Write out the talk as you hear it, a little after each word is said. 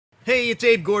Hey, it's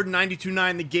Abe Gordon,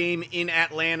 92.9 The Game in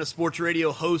Atlanta, sports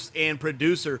radio host and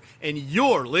producer, and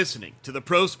you're listening to the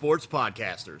Pro Sports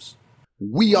Podcasters.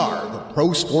 We are the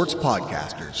Pro Sports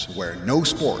Podcasters, where no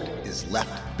sport is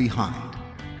left behind.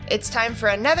 It's time for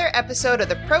another episode of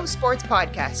the Pro Sports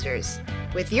Podcasters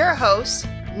with your hosts,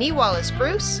 Nee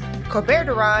Wallace-Bruce, Colbert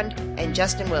Durand, and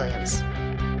Justin Williams.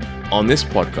 On this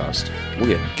podcast, we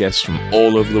have guests from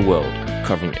all over the world,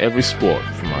 covering every sport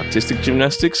from artistic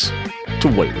gymnastics to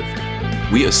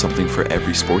weightlifting. We have something for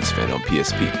every sports fan on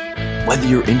PSP. Whether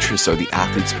your interests are the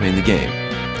athletes playing the game,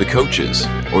 the coaches,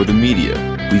 or the media,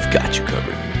 we've got you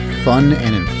covered. Fun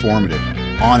and informative,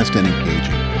 honest and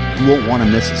engaging. You won't want to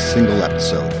miss a single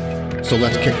episode. So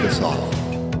let's kick this off.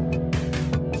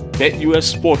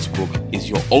 BetUS Sportsbook is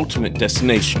your ultimate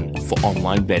destination for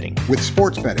online betting. With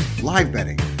sports betting, live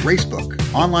betting, racebook,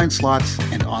 online slots,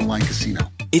 and online casino.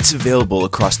 It's available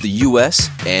across the US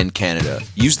and Canada.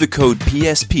 Use the code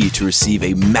PSP to receive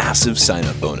a massive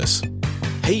sign-up bonus.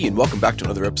 Hey, and welcome back to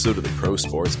another episode of the Pro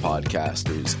Sports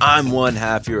Podcasters. I'm one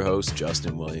half your host,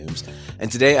 Justin Williams.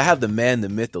 And today I have the man, the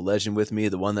myth, the legend with me,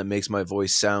 the one that makes my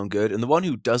voice sound good, and the one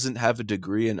who doesn't have a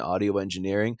degree in audio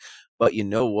engineering. But you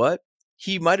know what?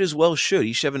 He might as well should.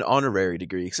 He should have an honorary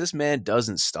degree because this man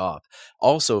doesn't stop.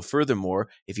 Also, furthermore,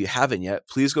 if you haven't yet,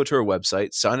 please go to our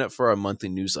website, sign up for our monthly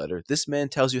newsletter. This man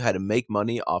tells you how to make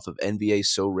money off of NBA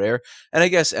So Rare, and I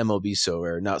guess MLB So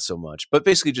Rare, not so much, but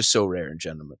basically just So Rare in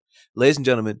general. Ladies and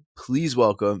gentlemen, please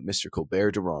welcome Mr.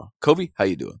 Colbert Durand. Kobe, how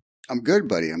you doing? I'm good,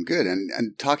 buddy. I'm good.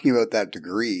 And talking about that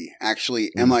degree,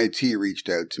 actually, MIT reached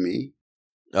out to me.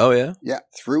 Oh, yeah? Yeah,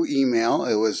 through email.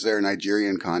 It was their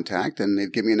Nigerian contact, and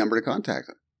they'd give me a number to contact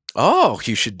them. Oh,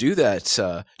 you should do that. Do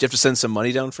you have to send some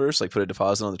money down first, like put a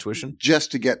deposit on the tuition? Just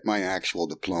to get my actual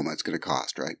diploma, it's going to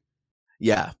cost, right?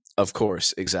 Yeah, of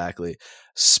course. Exactly.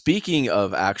 Speaking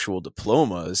of actual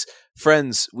diplomas,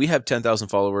 friends, we have 10,000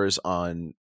 followers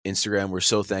on Instagram. We're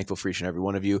so thankful for each and every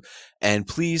one of you. And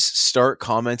please start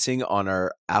commenting on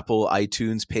our Apple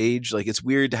iTunes page. Like, it's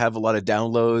weird to have a lot of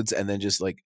downloads and then just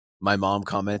like my mom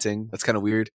commenting. That's kind of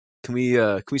weird. Can we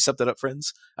step that up,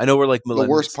 friends? I know we're like millennials. The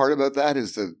worst part about that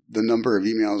is the number of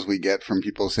emails we get from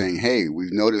people saying, hey,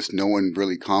 we've noticed no one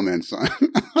really comments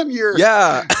on your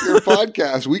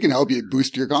podcast. We can help you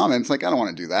boost your comments. Like, I don't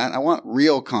want to do that. I want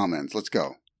real comments. Let's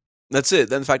go. That's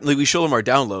it. Then in fact, like, we show them our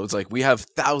downloads. Like, we have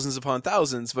thousands upon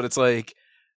thousands, but it's like,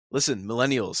 listen,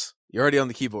 millennials, you're already on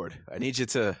the keyboard. I need you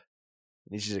to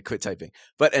quit typing.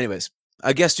 But anyways,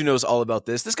 a guest who knows all about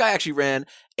this. This guy actually ran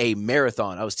a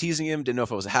marathon. I was teasing him, didn't know if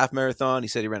it was a half marathon. He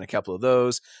said he ran a couple of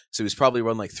those. So he's probably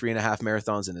run like 3.5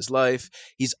 marathons in his life.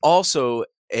 He's also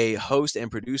a host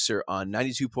and producer on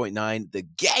 92.9 The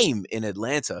Game in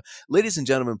Atlanta. Ladies and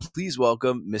gentlemen, please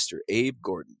welcome Mr. Abe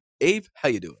Gordon. Abe, how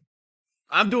you doing?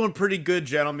 I'm doing pretty good,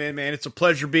 gentlemen, man. It's a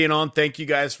pleasure being on. Thank you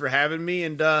guys for having me.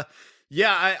 And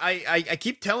yeah, I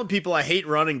keep telling people I hate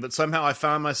running, but somehow I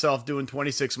found myself doing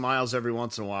 26 miles every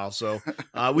once in a while. So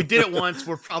we did it once.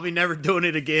 We're probably never doing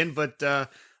it again, but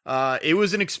it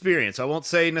was an experience. I won't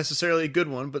say necessarily a good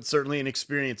one, but certainly an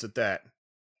experience at that.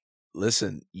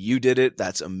 Listen, you did it.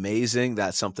 That's amazing.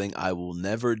 That's something I will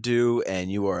never do,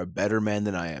 and you are a better man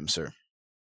than I am, sir.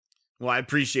 Well, I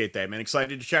appreciate that, man.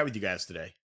 Excited to chat with you guys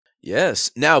today. Yes.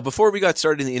 Now, before we got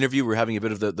started in the interview, we're having a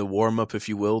bit of the warm-up, if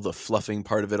you will, the fluffing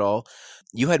part of it all.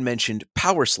 You had mentioned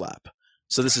power slap.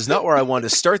 So this is not where I wanted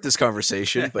to start this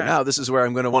conversation, but now this is where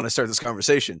I'm going to want to start this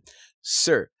conversation.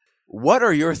 Sir, what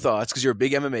are your thoughts, because you're a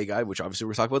big MMA guy, which obviously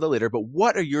we'll talk about that later, but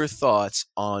what are your thoughts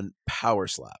on power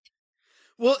slap?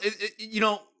 Well,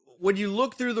 when you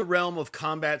look through the realm of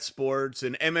combat sports,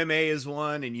 and MMA is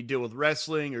one, and you deal with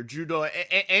wrestling or judo,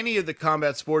 any of the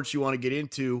combat sports you want to get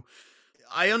into,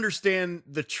 I understand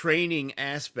the training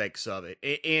aspects of it,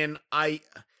 and I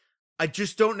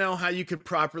just don't know how you could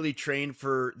properly train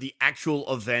for the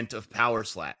actual event of power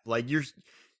slap. Like, you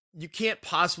can't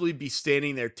possibly be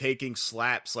standing there taking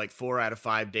slaps like 4 out of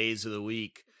 5 days of the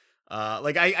week.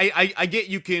 Like I get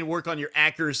you can work on your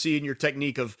accuracy and your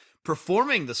technique of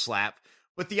performing the slap,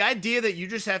 but the idea that you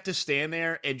just have to stand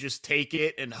there and just take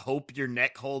it and hope your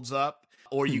neck holds up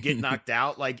or you get knocked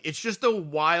out, like, it's just a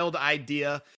wild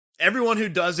idea. Everyone who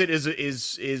does it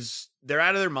is they're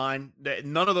out of their mind.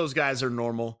 None of those guys are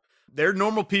normal. They're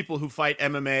normal people who fight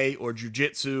MMA or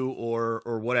jiu-jitsu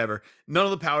or whatever. None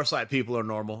of the power slap people are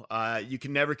normal. You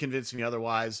can never convince me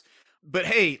otherwise. But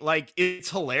hey, like, it's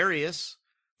hilarious.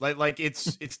 Like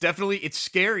it's definitely, it's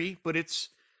scary, but it's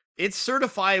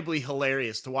certifiably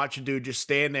hilarious to watch a dude just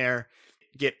stand there,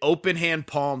 get open hand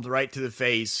palmed right to the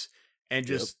face, and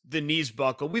just the knees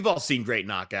buckle. We've all seen great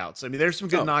knockouts. I mean, there's some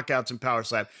good knockouts in power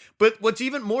slap. But what's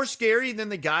even more scary than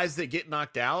the guys that get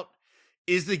knocked out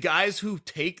is the guys who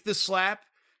take the slap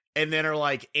and then are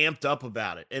like amped up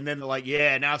about it. And then they're like,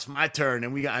 yeah, now it's my turn.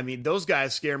 And I mean, those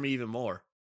guys scare me even more.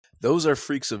 Those are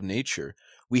freaks of nature.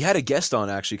 We had a guest on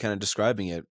actually kind of describing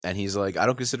it. And he's like, I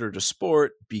don't consider it a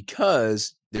sport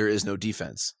because there is no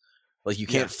defense. Like you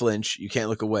can't flinch. You can't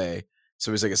look away.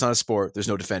 So he's like, it's not a sport. There's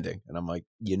no defending. And I'm like,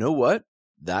 you know what?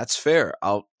 That's fair.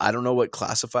 I don't know what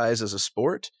classifies as a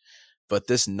sport, but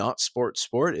this not sport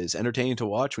is entertaining to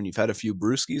watch when you've had a few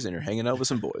brewskis and you're hanging out with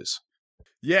some boys.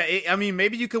 Yeah, I mean,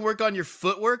 maybe you can work on your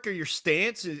footwork or your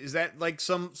stance. Is that like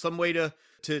some way to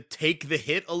take the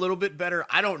hit a little bit better?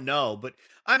 I don't know, but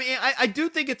I mean, I do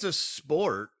think it's a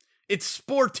sport. It's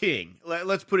sporting.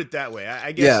 Let's put it that way.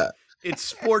 I guess it's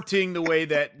sporting the way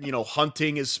that,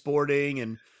 hunting is sporting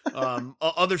and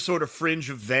other sort of fringe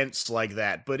events like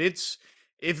that. But it's,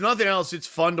 if nothing else, it's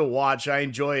fun to watch. I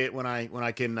enjoy it when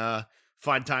I can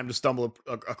find time to stumble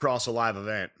across a live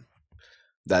event.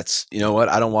 That's, you know what?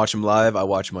 I don't watch them live. I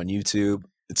watch them on YouTube.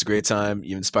 It's a great time.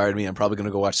 You inspired me. I'm probably going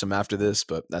to go watch some after this,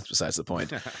 but that's besides the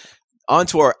point. On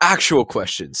to our actual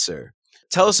questions, sir.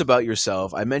 Tell us about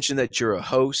yourself. I mentioned that you're a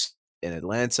host in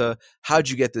Atlanta. How'd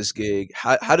you get this gig?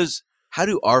 How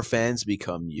do our fans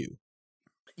become you?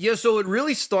 Yeah, so it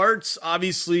really starts,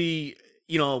 obviously,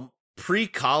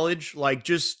 pre-college, like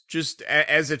just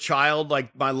as a child.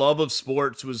 Like my love of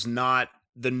sports was not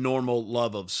the normal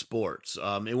love of sports.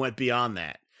 It went beyond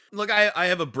that. Look, I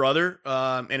have a brother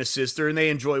and a sister, and they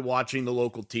enjoy watching the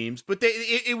local teams, but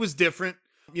it was different.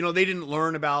 They didn't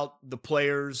learn about the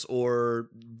players or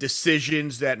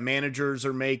decisions that managers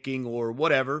are making or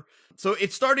whatever. So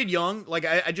it started young. Like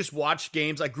I just watched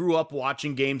games. I grew up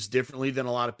watching games differently than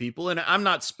a lot of people, and I'm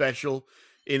not special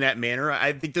in that manner.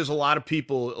 I think there's a lot of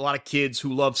people, a lot of kids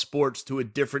who love sports to a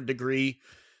different degree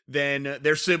than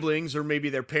their siblings or maybe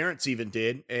their parents even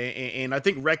did. And I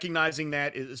think recognizing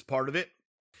that is part of it.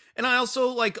 And I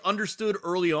also understood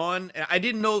early on, I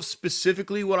didn't know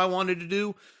specifically what I wanted to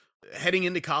do heading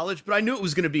into college, but I knew it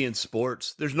was going to be in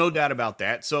sports. There's no doubt about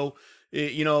that. So,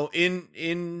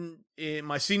 in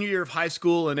my senior year of high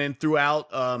school and then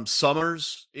throughout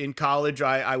summers in college,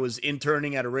 I was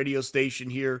interning at a radio station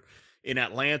here in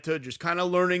Atlanta, just kind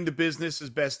of learning the business as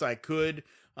best I could,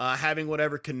 having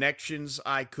whatever connections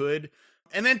I could,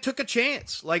 and then took a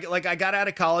chance. Like I got out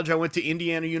of college, I went to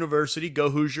Indiana University, go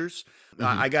Hoosiers.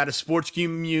 I got a sports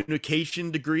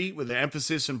communication degree with an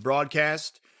emphasis in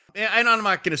broadcast. And I'm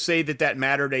not going to say that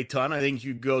mattered a ton. I think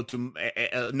you go to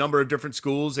a number of different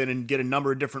schools and get a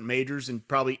number of different majors and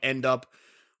probably end up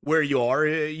where you are.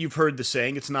 You've heard the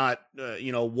saying, it's not,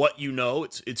 what you know,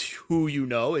 it's who you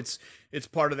know. It's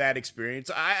part of that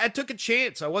experience. I took a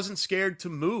chance. I wasn't scared to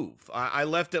move. I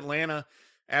left Atlanta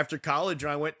after college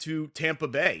and I went to Tampa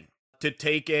Bay to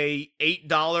take a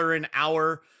 $8 an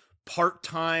hour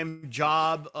part-time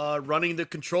job running the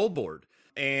control board.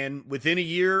 And within a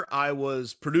year, I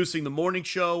was producing the morning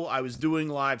show. I was doing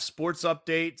live sports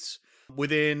updates.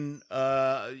 Within,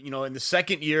 in the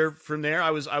second year from there, I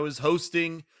was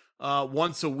hosting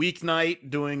once a weeknight,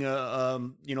 doing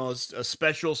a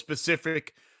special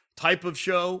specific type of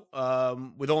show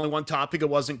with only one topic. It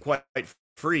wasn't quite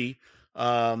free.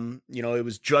 It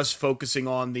was just focusing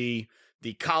on the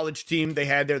college team they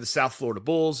had there, the South Florida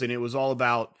Bulls, and it was all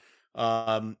about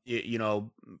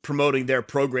promoting their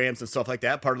programs and stuff like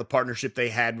that, part of the partnership they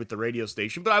had with the radio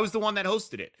station. But I was the one that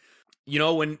hosted it.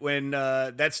 When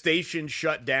that station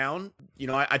shut down,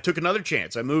 I took another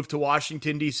chance. I moved to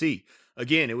Washington, D.C.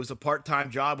 Again, it was a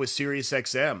part-time job with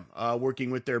SiriusXM,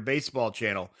 working with their baseball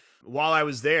channel. While I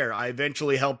was there, I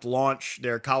eventually helped launch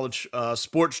their college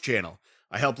sports channel.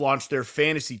 I helped launch their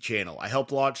fantasy channel. I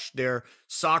helped launch their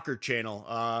soccer channel,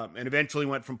 and eventually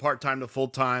went from part-time to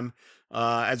full-time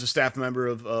as a staff member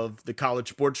of the college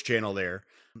sports channel there.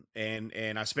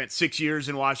 And I spent 6 years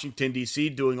in Washington, D.C.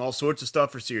 doing all sorts of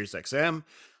stuff for SiriusXM.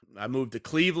 I moved to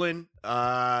Cleveland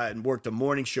and worked a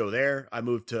morning show there. I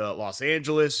moved to Los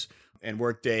Angeles and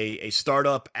worked a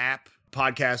startup app,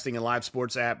 podcasting and live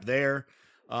sports app there.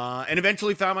 And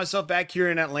eventually found myself back here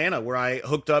in Atlanta, where I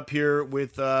hooked up here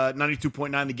with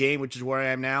 92.9 The Game, which is where I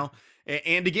am now.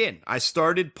 And again, I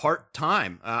started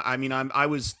part-time. I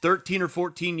was 13 or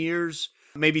 14 years,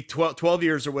 maybe 12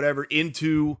 years or whatever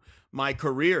into my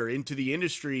career, into the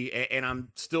industry, and I'm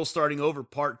still starting over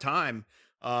part-time.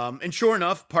 And sure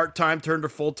enough, part-time turned to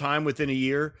full-time within a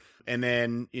year. And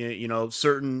then,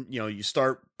 you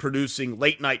start producing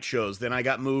late-night shows. Then I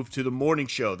got moved to the morning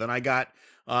show. Then I got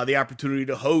the opportunity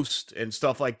to host and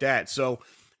stuff like that. So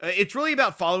it's really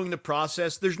about following the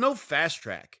process. There's no fast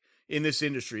track in this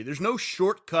industry. There's no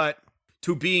shortcut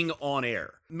to being on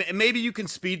air. Maybe you can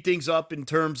speed things up in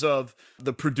terms of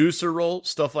the producer role,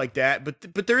 stuff like that,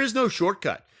 but there is no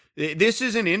shortcut. This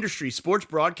is an industry. Sports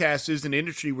broadcast is an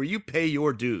industry where you pay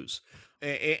your dues.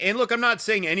 And look, I'm not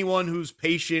saying anyone who's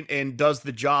patient and does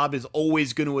the job is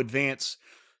always going to advance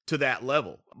to that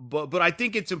level. But I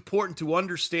think it's important to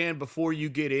understand before you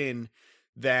get in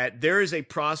that there is a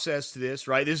process to this,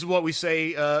 right? This is what we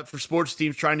say for sports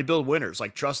teams trying to build winners,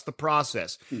 like trust the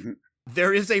process. Mm-hmm.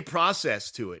 There is a process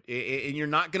to it, and you're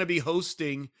not going to be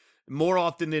hosting more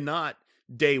often than not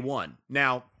day one.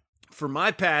 Now, for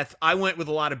my path, I went with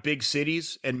a lot of big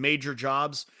cities and major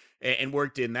jobs and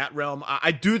worked in that realm.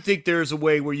 I do think there's a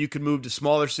way where you can move to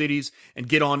smaller cities and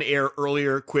get on air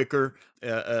earlier, quicker,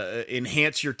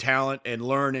 enhance your talent and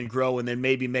learn and grow, and then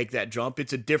maybe make that jump.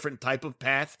 It's a different type of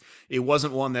path. It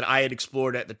wasn't one that I had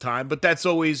explored at the time, but that's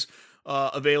always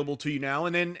available to you now.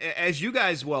 And then, as you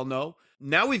guys well know,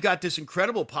 now we've got this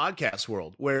incredible podcast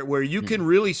world where you can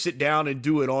really sit down and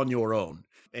do it on your own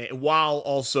while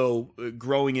also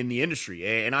growing in the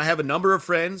industry. And I have a number of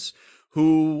friends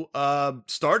who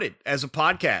started as a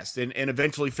podcast and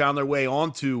eventually found their way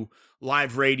onto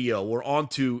live radio or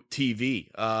onto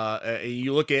TV.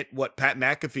 You look at what Pat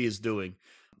McAfee is doing.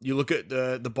 You look at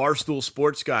the Barstool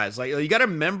Sports guys. Like, you got to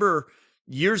remember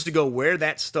years ago where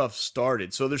that stuff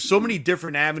started. So there's so many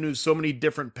different avenues, so many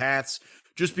different paths.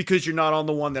 Just because you're not on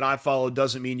the one that I follow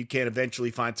doesn't mean you can't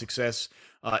eventually find success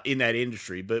in that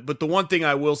industry. But the one thing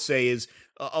I will say is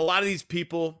a lot of these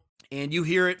people, and you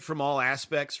hear it from all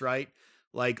aspects, right?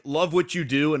 Like, love what you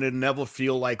do and it'll never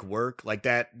feel like work, like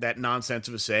that nonsense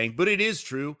of a saying. But it is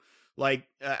true. Like,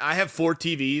 I have 4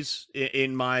 TVs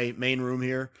in my main room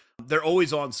here. They're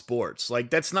always on sports. Like,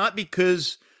 that's not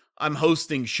because I'm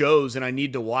hosting shows and I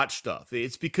need to watch stuff.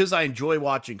 It's because I enjoy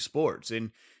watching sports.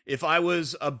 And if I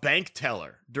was a bank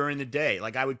teller during the day,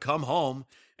 like, I would come home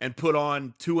and put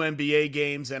on 2 NBA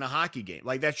games and a hockey game.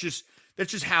 Like, that's just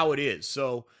how it is.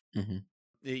 So,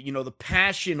 you know, the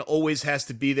passion always has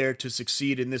to be there to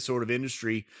succeed in this sort of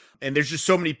industry. And there's just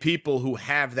so many people who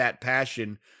have that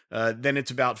passion. Then it's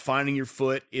about finding your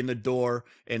foot in the door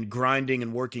and grinding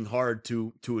and working hard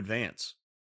to advance.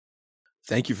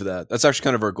 Thank you for that. That's actually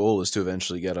kind of our goal, is to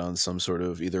eventually get on some sort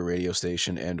of either radio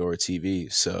station and or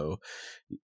TV. So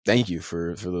thank you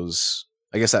for those,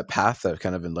 I guess, that path, that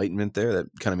kind of enlightenment there. That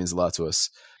kind of means a lot to us.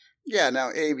 Yeah. Now,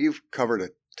 Abe, you've covered a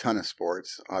ton of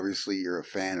sports. Obviously, you're a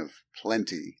fan of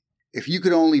plenty. If you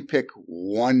could only pick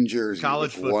one jersey,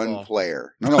 college with football. one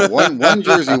player. No, one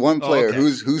jersey, one player. Okay.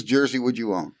 Whose jersey would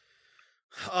you own?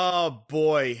 Oh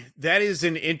boy, that is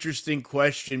an interesting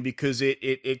question because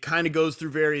it kind of goes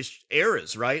through various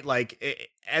eras, right? Like,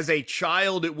 as a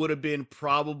child, it would have been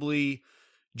probably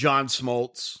John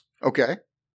Smoltz. Okay.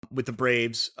 With the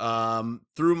Braves.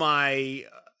 Through my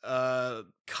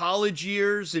college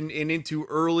years and into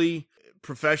early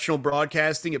professional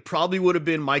broadcasting, it probably would have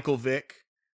been Michael Vick,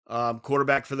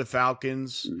 quarterback for the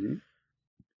Falcons. Mm-hmm.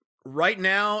 Right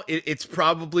now, it's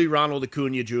probably Ronald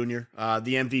Acuna Jr.,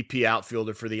 the MVP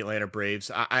outfielder for the Atlanta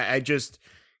Braves.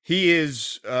 He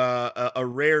is a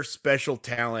rare, special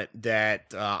talent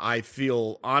that I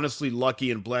feel honestly lucky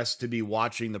and blessed to be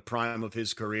watching the prime of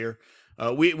his career.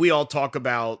 We all talk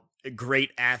about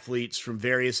great athletes from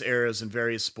various eras and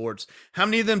various sports. How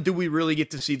many of them do we really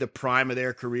get to see the prime of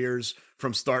their careers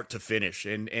from start to finish?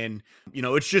 And you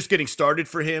know, it's just getting started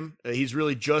for him. He's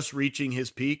really just reaching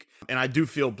his peak. And I do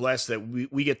feel blessed that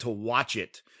we get to watch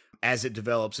it as it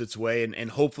develops its way. And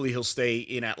hopefully he'll stay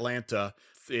in Atlanta,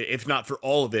 if not for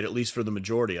all of it, at least for the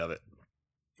majority of it.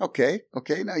 Okay.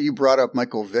 Now, you brought up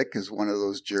Michael Vick as one of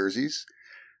those jerseys.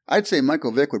 I'd say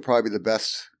Michael Vick would probably be the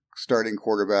best starting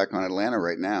quarterback on Atlanta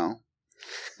right now.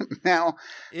 Now,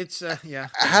 it's yeah.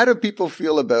 How do people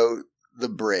feel about the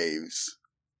Braves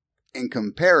in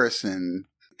comparison,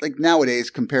 like nowadays,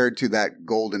 compared to that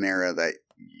golden era that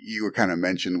you were kind of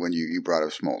mentioned when you brought up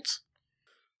Smoltz?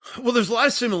 Well, there's a lot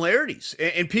of similarities,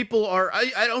 and people are,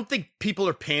 I don't think people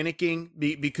are panicking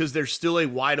because there's still a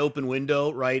wide open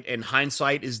window, right? And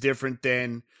hindsight is different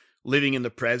than living in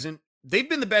the present. They've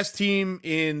been the best team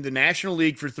in the National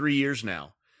League for 3 years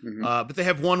now. Mm-hmm. But they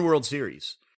have 1 World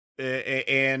Series.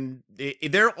 And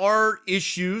there are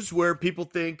issues where people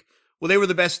think, well, they were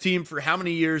the best team for how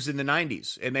many years in the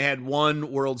 90s? And they had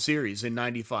 1 World Series in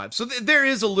 95. So there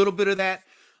is a little bit of that.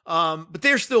 But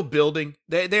they're still building.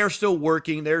 They are still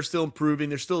working. They're still improving.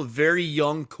 There's still a very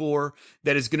young core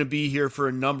that is going to be here for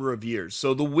a number of years.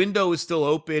 So the window is still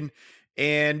open.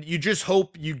 And you just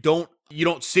hope you don't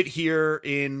sit here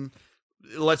in,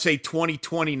 let's say,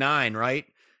 2029, right?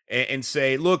 And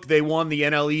say, look, they won the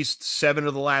NL East 7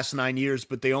 of the last 9 years,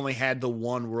 but they only had the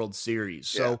 1 World Series.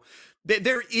 So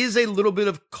there is a little bit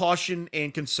of caution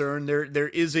and concern. There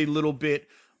is a little bit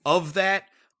of that.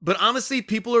 But honestly,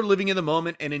 people are living in the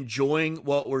moment and enjoying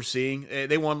what we're seeing.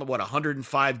 They won,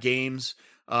 105 games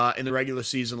in the regular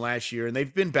season last year, and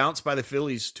they've been bounced by the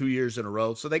Phillies 2 years in a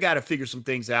row. So they got to figure some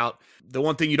things out. The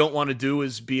one thing you don't want to do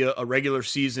is be a regular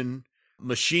season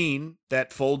machine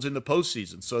that folds in the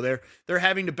postseason. So they're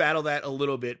having to battle that a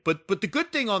little bit. But the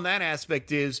good thing on that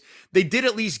aspect is they did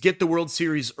at least get the World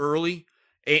Series early,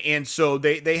 and so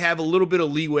they have a little bit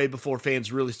of leeway before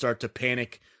fans really start to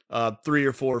panic 3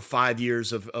 or 4 or 5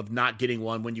 years of not getting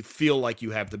one when you feel like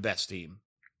you have the best team.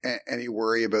 Any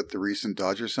worry about the recent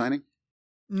Dodgers signing?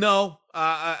 No,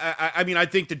 I mean, I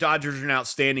think the Dodgers are an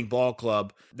outstanding ball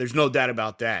club. There's no doubt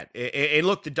about that. And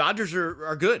look, the Dodgers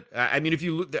are good. I mean, if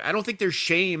you look, I don't think there's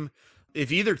shame if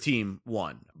either team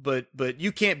won, but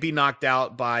you can't be knocked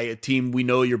out by a team we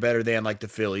know you're better than, like the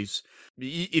Phillies.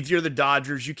 If you're the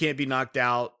Dodgers, you can't be knocked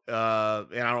out. And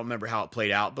I don't remember how it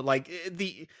played out, but like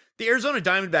the Arizona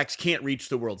Diamondbacks can't reach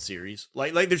the World Series.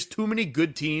 Like there's too many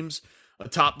good teams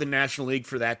atop the National League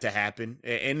for that to happen,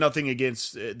 and nothing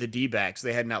against the D-backs.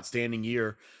 They had an outstanding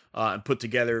year and put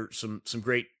together some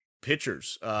great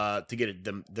pitchers to get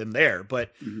them there.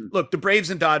 But look, the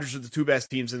Braves and Dodgers are the two best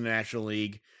teams in the National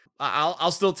League.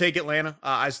 I'll still take Atlanta.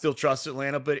 I still trust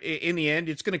Atlanta, but in the end,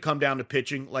 it's going to come down to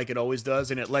pitching like it always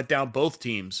does, and it let down both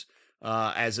teams,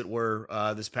 as it were,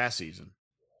 this past season.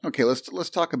 Okay, let's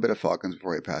talk a bit of Falcons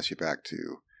before I pass you back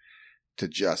to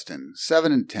Justin.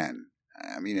 7-10.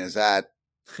 I mean, is that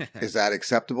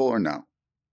acceptable or no?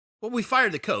 Well, we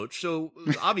fired the coach, so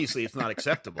obviously it's not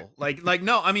acceptable. Like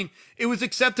no, I mean, it was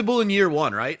acceptable in year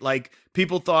one, right? Like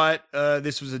people thought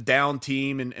this was a down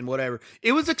team and whatever.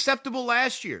 It was acceptable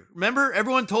last year. Remember,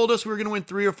 everyone told us we were going to win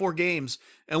 3 or 4 games,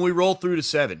 and we rolled through to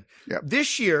 7. Yep.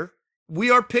 This year, we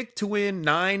are picked to win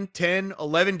 9, 10,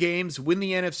 11 games, win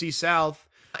the NFC South,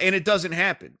 and it doesn't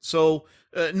happen. So,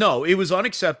 no, it was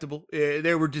unacceptable.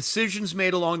 There were decisions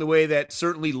made along the way that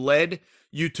certainly led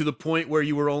you to the point where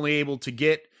you were only able to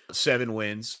get 7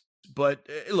 wins. But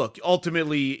look,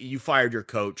 ultimately, you fired your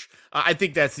coach. I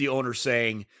think that's the owner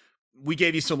saying, we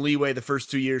gave you some leeway the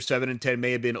first 2 years. 7-10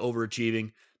 may have been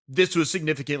overachieving. This was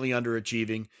significantly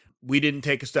underachieving. We didn't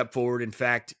take a step forward. In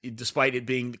fact, despite it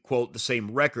being, quote, the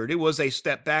same record, it was a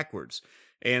step backwards.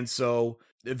 And so,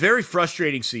 a very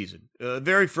frustrating season.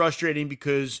 Very frustrating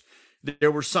because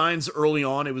there were signs early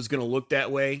on it was going to look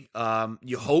that way.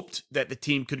 You hoped that the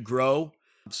team could grow,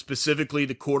 specifically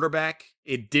the quarterback.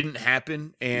 It didn't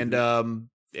happen, and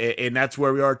that's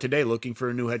where we are today, looking for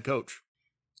a new head coach.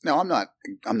 No, I'm not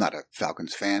a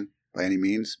Falcons fan by any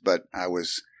means, but I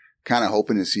was kind of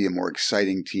hoping to see a more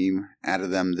exciting team out of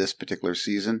them this particular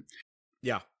season.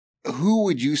 Yeah. Who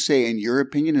would you say, in your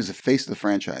opinion, is the face of the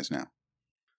franchise now?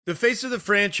 The face of the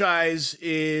franchise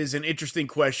is an interesting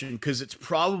question because it's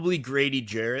probably Grady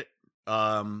Jarrett,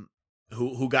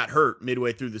 who got hurt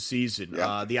midway through the season,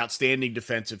 the outstanding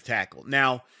defensive tackle.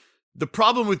 Now, the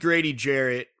problem with Grady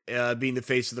Jarrett being the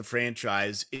face of the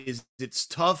franchise is it's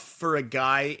tough for a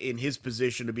guy in his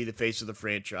position to be the face of the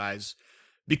franchise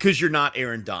because you're not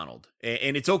Aaron Donald.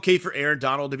 And it's okay for Aaron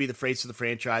Donald to be the face of the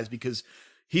franchise because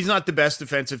he's not the best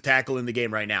defensive tackle in the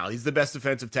game right now. He's the best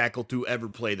defensive tackle to ever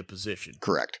play the position.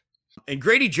 Correct. And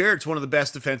Grady Jarrett's one of the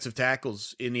best defensive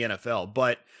tackles in the NFL,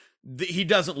 but he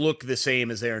doesn't look the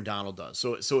same as Aaron Donald does.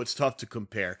 So it's tough to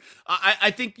compare.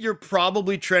 I think you're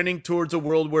probably trending towards a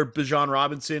world where Bijan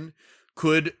Robinson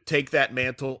could take that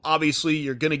mantle. Obviously,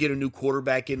 you're going to get a new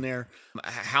quarterback in there.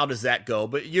 How does that go?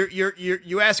 But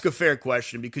you ask a fair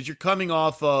question because you're coming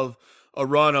off of a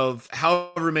run of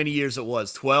however many years it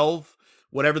was, 12,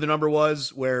 whatever the number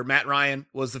was, where Matt Ryan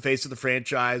was the face of the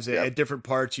franchise. At different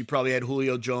parts. You probably had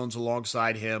Julio Jones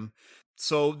alongside him.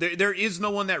 So there is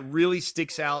no one that really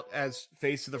sticks out as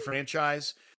face of the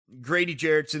franchise. Grady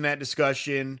Jarrett's in that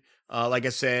discussion, like I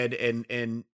said,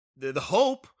 and the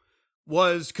hope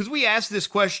was, because we asked this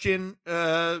question,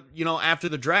 after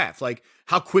the draft, like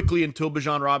how quickly until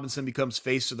Bijan Robinson becomes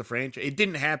face of the franchise. It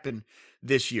didn't happen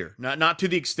this year, not to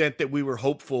the extent that we were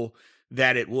hopeful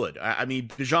that it would. I mean,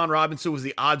 Bijan Robinson was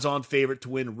the odds-on favorite to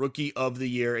win Rookie of the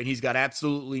Year, and he's got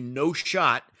absolutely no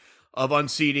shot of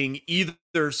unseating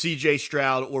either C.J.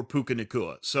 Stroud or Puka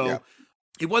Nacua. So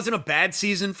it wasn't a bad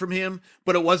season from him,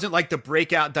 but it wasn't like the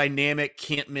breakout dynamic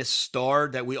can't-miss star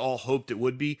that we all hoped it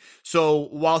would be. So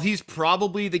while he's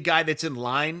probably the guy that's in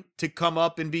line to come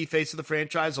up and be face of the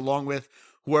franchise, along with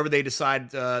whoever they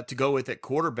decide to go with at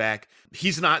quarterback,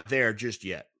 he's not there just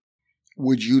yet.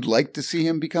 Would you like to see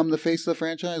him become the face of the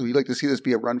franchise? Would you like to see this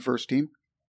be a run-first team?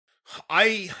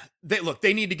 They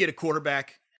need to get a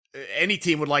quarterback. Any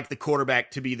team would like the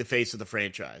quarterback to be the face of the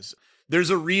franchise. There's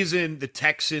a reason the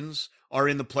Texans are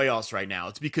in the playoffs right now.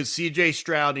 It's because CJ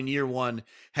Stroud in year one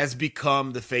has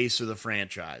become the face of the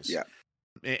franchise. Yeah.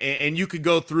 And you could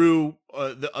go through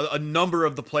a number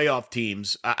of the playoff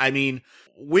teams. I mean,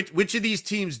 which of these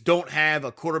teams don't have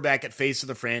a quarterback at face of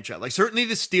the franchise? Like certainly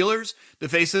the Steelers, the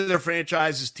face of their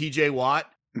franchise is TJ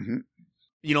Watt. Mm-hmm.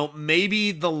 You know,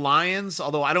 maybe the Lions,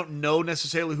 although I don't know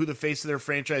necessarily who the face of their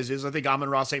franchise is. I think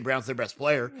Amon-Ra St. Brown's their best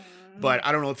player, but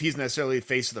I don't know if he's necessarily the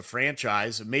face of the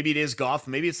franchise. Maybe it is Goff.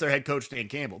 Maybe it's their head coach, Dan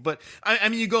Campbell. But, I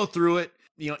mean, you go through it.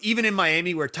 You know, even in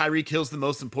Miami, where Tyreek Hill's the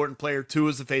most important player, Tua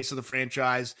is the face of the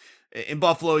franchise. In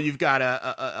Buffalo, you've got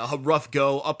a rough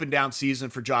go, up and down season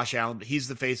for Josh Allen, but he's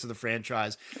the face of the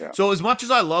franchise. Yeah. So as much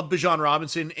as I love Bijan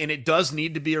Robinson, and it does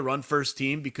need to be a run-first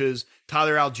team because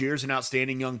Tyler Allgeier's an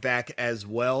outstanding young back as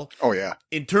well. Oh, yeah.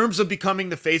 In terms of becoming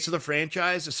the face of the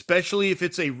franchise, especially if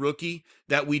it's a rookie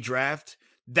that we draft,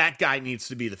 that guy needs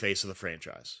to be the face of the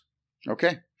franchise.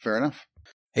 Okay, fair enough.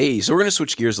 Hey, so we're going to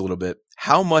switch gears a little bit.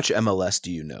 How much MLS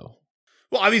do you know?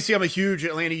 Well, obviously, I'm a huge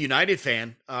Atlanta United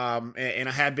fan, and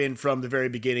I have been from the very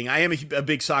beginning. I am a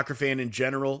big soccer fan in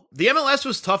general. The MLS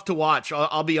was tough to watch,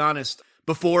 I'll be honest,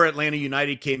 before Atlanta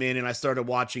United came in and I started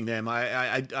watching them.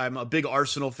 I'm a big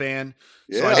Arsenal fan,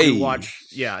 so I do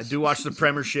watch the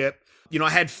Premiership. You know,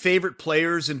 I had favorite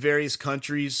players in various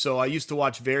countries, so I used to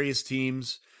watch various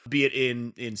teams, be it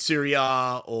in Serie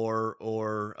A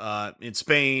or in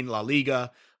Spain, La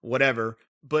Liga, whatever.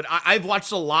 But I've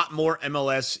watched a lot more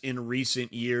MLS in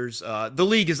recent years. The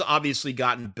league has obviously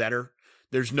gotten better.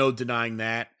 There's no denying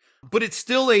that. But it's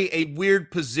still a weird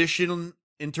position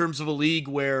in terms of a league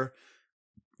where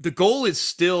the goal is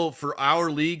still for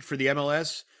our league, for the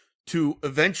MLS, to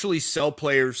eventually sell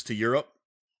players to Europe.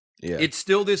 Yeah. It's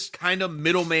still this kind of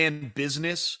middleman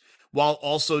business while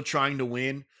also trying to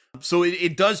win. So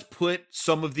it does put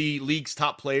some of the league's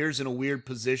top players in a weird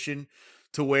position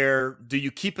to where, do you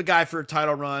keep a guy for a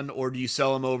title run or do you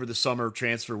sell him over the summer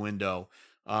transfer window?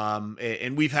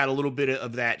 And we've had a little bit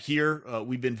of that here.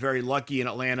 We've been very lucky in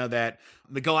Atlanta that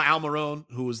Miguel Almiron,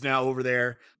 who is now over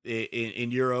there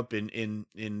in Europe, in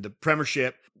the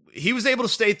Premiership, he was able to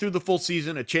stay through the full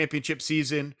season, a championship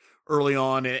season early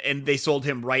on, and they sold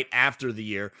him right after the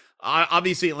year.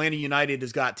 Obviously, Atlanta United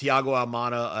has got Thiago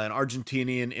Almada, an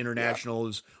Argentinian international,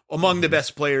 who's among the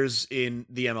best players in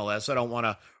the MLS. I don't want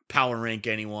to power rank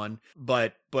anyone,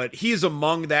 but he is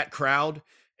among that crowd,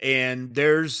 and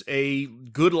there's a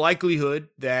good likelihood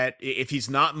that if he's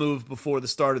not moved before the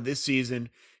start of this season,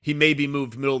 he may be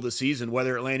moved middle of the season,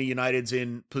 whether Atlanta United's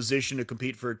in position to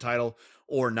compete for a title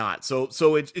or not. So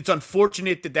it's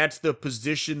unfortunate that that's the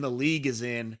position the league is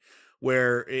in,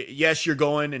 where yes, you're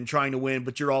going and trying to win,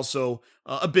 but you're also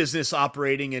a business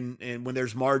operating, and when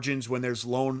there's margins, when there's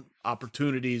loan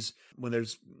opportunities, when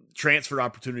there's transfer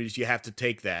opportunities, you have to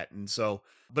take that. And so,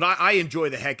 but I enjoy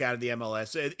the heck out of the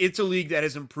MLS. It's a league that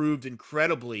has improved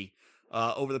incredibly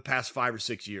over the past 5 or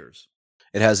 6 years.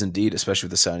 It has indeed, especially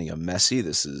with the signing of Messi.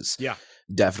 This is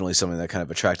definitely something that kind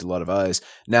of attracted a lot of eyes.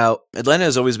 Now, Atlanta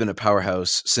has always been a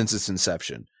powerhouse since its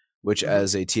inception, which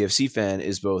as a TFC fan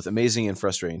is both amazing and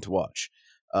frustrating to watch.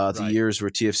 The years where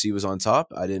TFC was on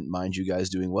top, I didn't mind you guys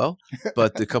doing well,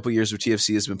 but the couple years where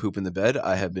TFC has been pooping the bed,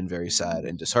 I have been very sad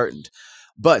and disheartened.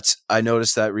 But I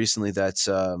noticed that recently that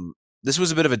this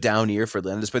was a bit of a down year for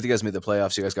Atlanta. Despite you guys made the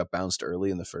playoffs, you guys got bounced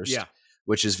early in the first,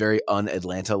 which is very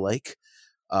un-Atlanta-like.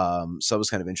 So that was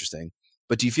kind of interesting.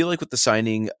 But do you feel like with the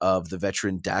signing of the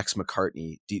veteran Dax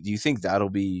McCartney, do you think that'll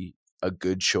be a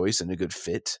good choice and a good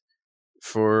fit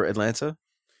for Atlanta?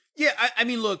 Yeah, I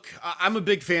mean, look, I'm a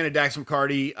big fan of Dax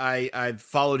McCarty. I've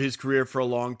followed his career for a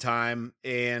long time,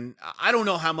 and I don't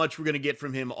know how much we're going to get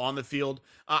from him on the field.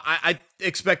 I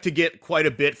expect to get quite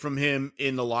a bit from him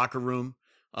in the locker room,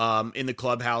 in the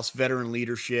clubhouse, veteran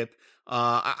leadership.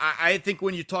 I think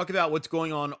when you talk about what's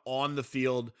going on the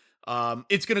field,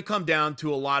 it's going to come down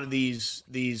to a lot of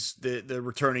the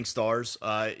returning stars.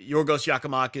 Yorgos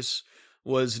Giacomakis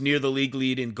was near the league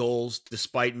lead in goals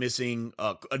despite missing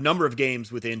a number of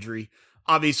games with injury.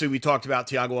 Obviously, we talked about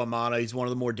Thiago Almada. He's one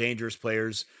of the more dangerous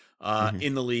players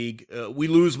in the league. We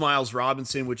lose Miles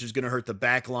Robinson, which is going to hurt the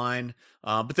back line,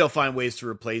 but they'll find ways to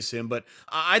replace him. But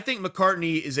I think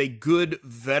McCartney is a good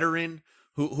veteran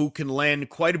who can lend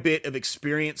quite a bit of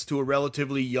experience to a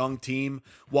relatively young team,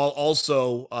 while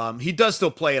also he does still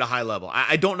play at a high level.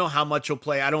 I don't know how much he'll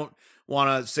play. I don't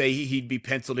want to say he'd be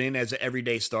penciled in as an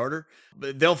everyday starter,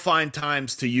 but they'll find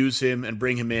times to use him and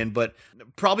bring him in. But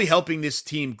probably helping this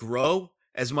team grow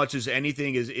as much as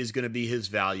anything is going to be his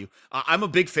value. I'm a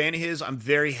big fan of his. I'm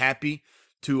very happy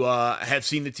to have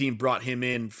seen the team brought him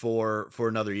in for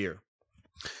another year.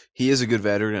 He is a good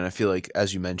veteran, and I feel like,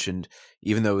 as you mentioned,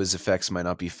 even though his effects might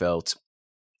not be felt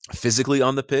physically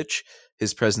on the pitch,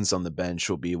 his presence on the bench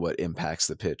will be what impacts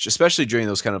the pitch, especially during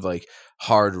those kind of like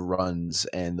hard runs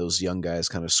and those young guys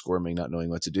kind of squirming, not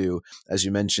knowing what to do. As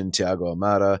you mentioned, Thiago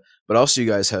Almada, but also you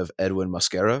guys have Edwin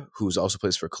Mosquera, who's also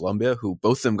plays for Colombia, who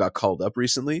both of them got called up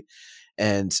recently.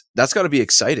 And that's got to be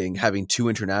exciting, having two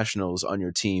internationals on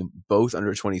your team, both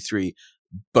under 23,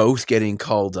 both getting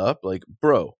called up. Like,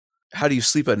 bro, how do you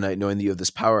sleep at night knowing that you have this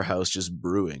powerhouse just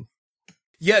brewing?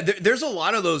 Yeah, there's a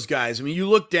lot of those guys. I mean, you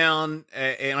look down,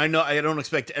 and I know I don't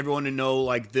expect everyone to know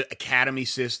like the academy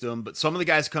system, but some of the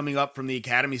guys coming up from the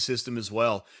academy system as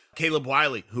well. Caleb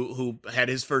Wiley, who had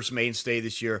his first mainstay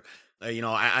this year,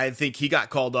 I think he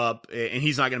got called up, and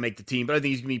he's not going to make the team, but I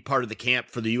think he's going to be part of the camp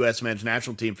for the U.S. men's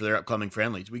national team for their upcoming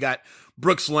friendlies. We got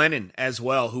Brooks Lennon as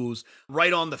well, who's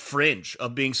right on the fringe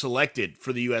of being selected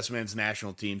for the U.S. men's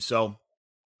national team. So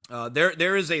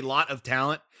there is a lot of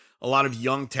talent. A lot of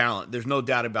young talent. There's no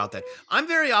doubt about that. I'm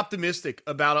very optimistic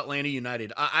about Atlanta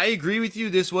United. I agree with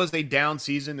you. This was a down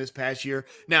season this past year.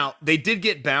 Now, they did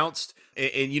get bounced,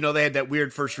 and they had that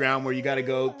weird first round where you got to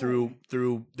go through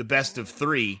the best of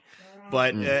three.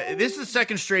 But this is the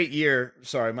second straight year.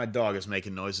 Sorry, my dog is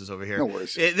making noises over here. No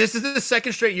worries. This is the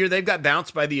second straight year they've got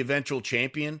bounced by the eventual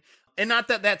champion. And not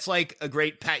that that's like a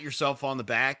great pat yourself on the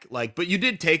back, but you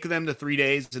did take them to 3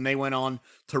 days, and they went on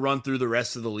to run through the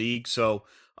rest of the league. So,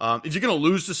 if you're going to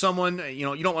lose to someone,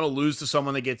 you don't want to lose to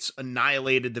someone that gets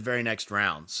annihilated the very next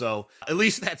round. So at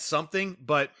least that's something.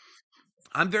 But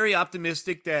I'm very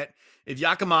optimistic that if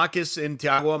Giakoumakis and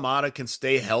Thiago Almada can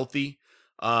stay healthy,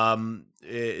 some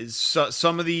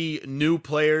of the new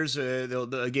players,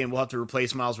 again, we'll have to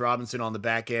replace Miles Robinson on the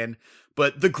back end.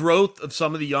 But the growth of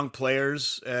some of the young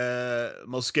players,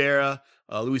 Mosquera,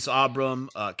 Luis Abram,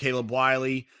 Caleb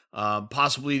Wiley,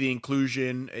 possibly the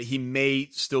inclusion. He may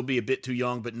still be a bit too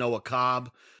young, but Noah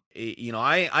Cobb.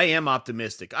 I am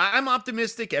optimistic. I'm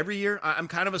optimistic every year. I'm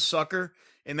kind of a sucker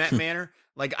in that manner.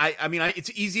 Like,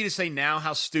 it's easy to say now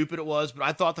how stupid it was, but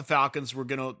I thought the Falcons were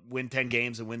going to win 10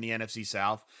 games and win the NFC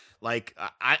South. Like,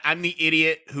 I'm the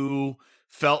idiot who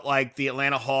felt like the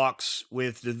Atlanta Hawks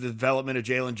with the development of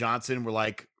Jalen Johnson were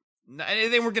like,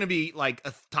 they weren't going to be like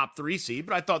a top 3 seed,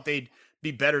 but I thought they'd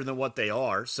be better than what they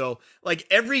are. So like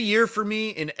every year for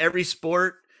me in every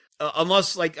sport,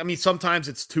 unless sometimes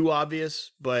it's too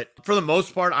obvious, but for the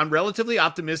most part, I'm relatively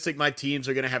optimistic my teams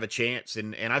are going to have a chance.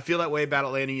 And I feel that way about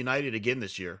Atlanta United again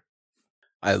this year.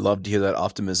 I love to hear that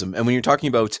optimism. And when you're talking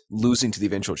about losing to the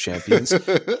eventual champions,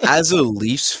 as a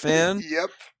Leafs fan, yep,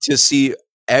 to see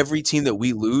every team that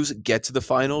we lose get to the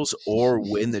finals or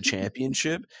win the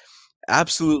championship,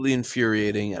 absolutely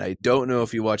infuriating. And I don't know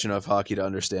if you watch enough hockey to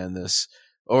understand this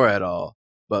or at all,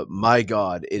 but my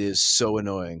God, it is so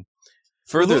annoying.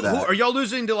 Further that, are y'all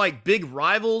losing to like big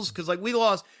rivals? Because like we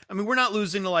lost. I mean, we're not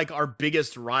losing to like our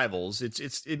biggest rivals.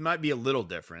 It might be a little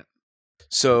different.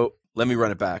 So let me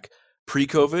run it back.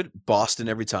 Pre-COVID, Boston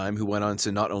every time, who went on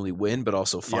to not only win but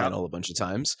also final a bunch of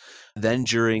times. Then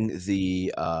during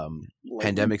the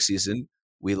pandemic season,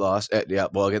 we lost.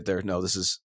 I'll get there. No, this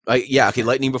is.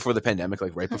 Lightning before the pandemic,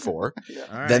 like right before.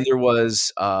 Right. Then there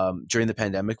was during the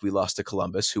pandemic, we lost to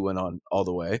Columbus, who went on all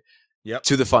the way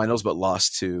to the finals, but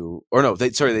lost to,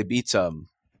 they beat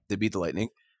the Lightning,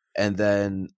 and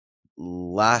then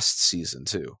last season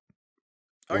too.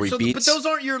 Right, but those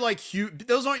aren't your like huge.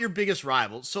 Those aren't your biggest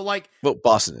rivals. So like, well,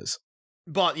 Boston is,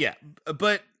 but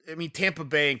I mean Tampa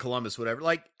Bay and Columbus, whatever.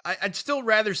 Like I'd still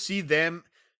rather see them.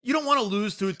 You don't want to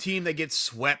lose to a team that gets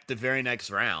swept the very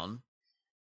next round.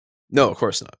 No, of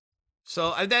course not.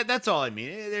 So that's all I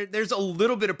mean. There's a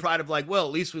little bit of pride of like, well,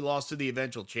 at least we lost to the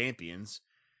eventual champions.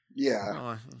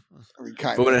 Yeah.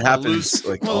 But when it happens,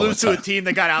 we'll lose to a team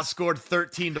that got outscored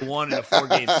 13-1 in a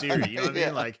 4-game series. You know what I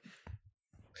mean? Like,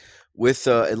 with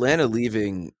Atlanta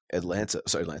leaving Atlanta,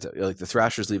 like the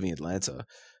Thrashers leaving Atlanta,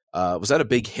 was that a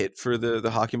big hit for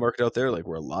the hockey market out there? Like,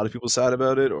 were a lot of people sad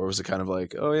about it, or was it kind of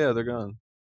like, oh yeah, they're gone?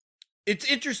 It's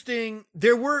interesting.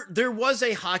 There was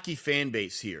a hockey fan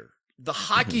base here. The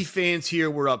hockey fans here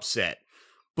were upset.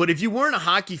 But if you weren't a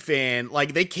hockey fan,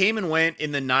 like they came and went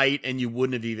in the night and you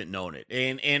wouldn't have even known it.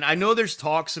 And I know there's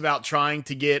talks about trying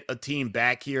to get a team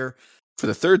back here. For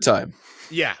the third time.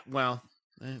 Yeah, well,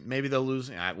 maybe they'll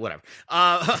lose. Whatever.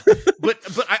 But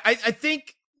I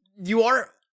think you are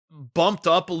bumped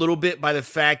up a little bit by the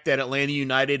fact that Atlanta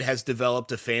United has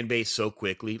developed a fan base so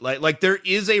quickly. Like there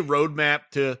is a roadmap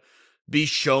to be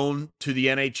shown to the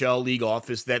NHL league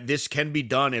office that this can be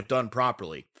done if done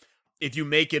properly. If you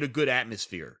make it a good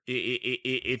atmosphere,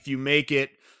 if you make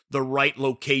it the right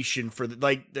location for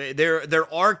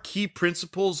there are key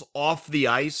principles off the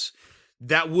ice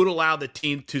that would allow the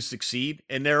team to succeed.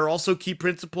 And there are also key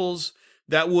principles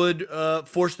that would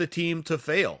force the team to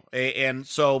fail. And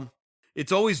so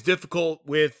it's always difficult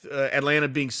with Atlanta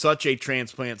being such a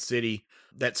transplant city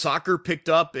that soccer picked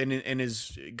up and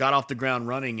has got off the ground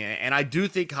running. And I do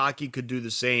think hockey could do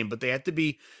the same, but they have to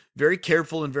be very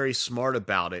careful and very smart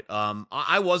about it.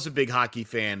 I was a big hockey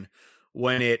fan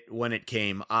when it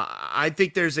came. I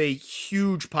think there's a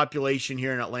huge population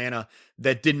here in Atlanta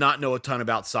that did not know a ton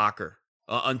about soccer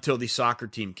until the soccer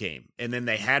team came. And then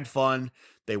they had fun,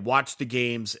 they watched the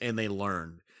games, and they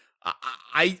learned.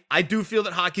 I do feel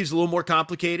that hockey is a little more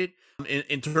complicated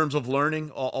in terms of learning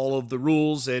all of the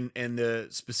rules and the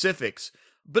specifics,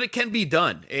 but it can be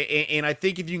done. And I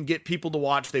think if you can get people to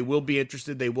watch, they will be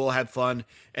interested, they will have fun,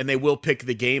 and they will pick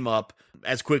the game up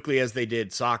as quickly as they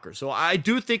did soccer. So I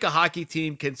do think a hockey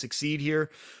team can succeed here,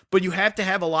 but you have to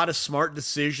have a lot of smart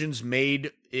decisions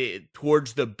made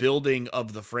towards the building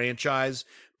of the franchise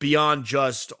beyond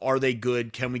just, are they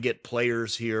good? Can we get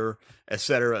players here? Et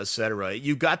cetera, et cetera.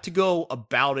 You got to go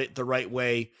about it the right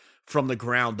way from the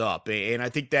ground up. And I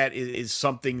think that is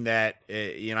something that,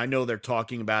 I know they're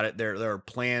talking about it. There are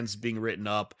plans being written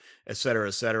up, et cetera,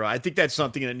 et cetera. I think that's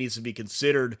something that needs to be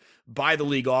considered by the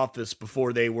league office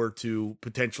before they were to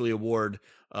potentially award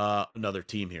another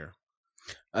team here.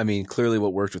 I mean, clearly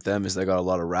what worked with them is they got a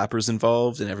lot of rappers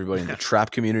involved and everybody in the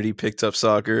trap community picked up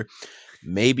soccer.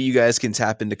 Maybe you guys can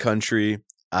tap into country.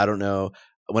 I don't know.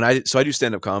 I do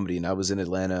stand-up comedy, and I was in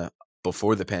Atlanta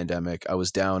before the pandemic. I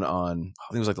was down on, I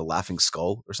think it was like the Laughing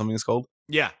Skull or something it's called.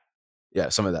 Yeah,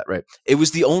 some of that, right? It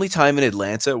was the only time in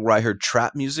Atlanta where I heard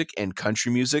trap music and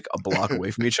country music a block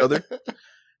away from each other.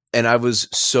 And I was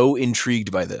so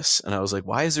intrigued by this. And I was like,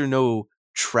 why is there no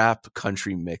trap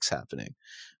country mix happening?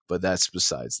 But that's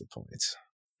besides the point.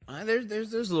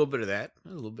 There's a little bit of that.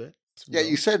 A little bit. Yeah,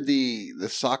 you said the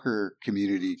soccer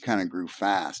community kind of grew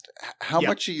fast. How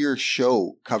much of your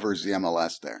show covers the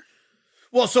MLS there?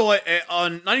 Well, so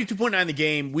on 92.9 The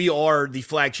Game, we are the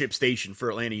flagship station for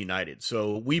Atlanta United.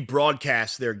 So we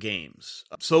broadcast their games.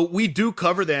 So we do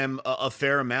cover them a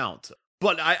fair amount.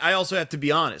 But I also have to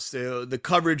be honest. The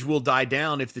coverage will die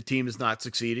down if the team is not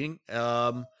succeeding.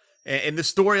 And the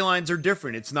storylines are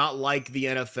different. It's not like the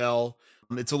NFL.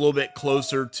 It's a little bit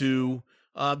closer to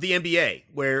the NBA,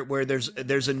 where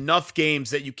there's enough games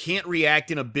that you can't react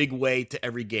in a big way to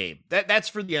every game. That's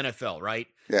for the NFL, right?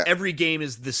 Yeah. Every game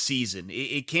is the season.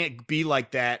 It can't be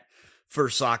like that for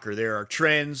soccer. There are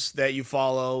trends that you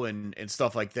follow and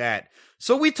stuff like that.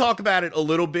 So we talk about it a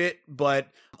little bit, but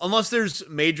unless there's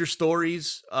major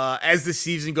stories, as the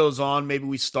season goes on, maybe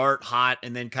we start hot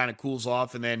and then kind of cools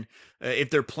off. And then if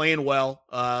they're playing well,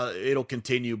 it'll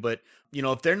continue. But,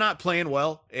 if they're not playing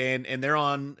well and they're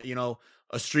on,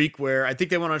 a streak where I think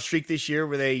they went on a streak this year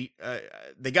where they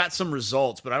got some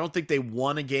results, but I don't think they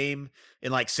won a game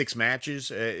in like 6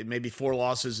 matches, maybe 4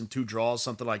 losses and 2 draws,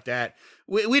 something like that.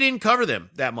 We didn't cover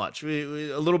them that much.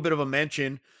 A little bit of a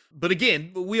mention, but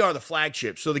again, we are the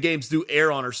flagship. So the games do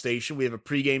air on our station. We have a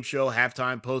pregame show,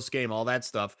 halftime, postgame, all that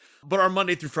stuff. But our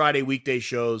Monday through Friday weekday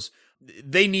shows,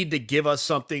 they need to give us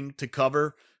something to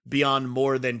cover beyond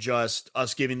more than just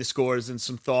us giving the scores and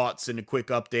some thoughts and a quick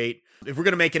update. If we're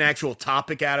going to make an actual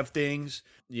topic out of things,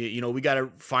 we got to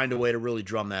find a way to really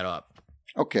drum that up.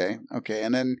 Okay.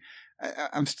 And then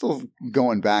I'm still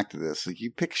going back to this. Like, you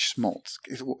pick Schmaltz.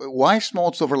 Why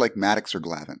Schmaltz over like Maddox or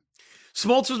Glavin?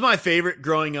 Schmaltz was my favorite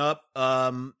growing up.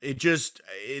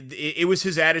 It was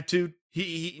his attitude.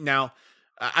 Now,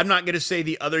 I'm not going to say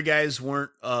the other guys weren't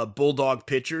bulldog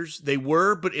pitchers. They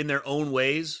were, but in their own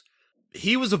ways.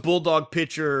 He was a bulldog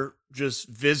pitcher just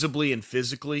visibly and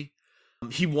physically.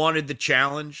 He wanted the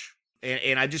challenge,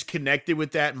 and I just connected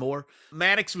with that more.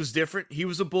 Maddox was different. He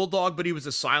was a bulldog, but he was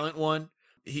a silent one.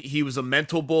 He was a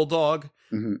mental bulldog.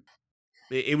 Mm-hmm.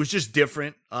 It was just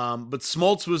different. But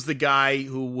Smoltz was the guy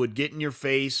who would get in your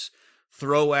face,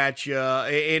 throw at you,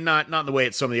 and not in the way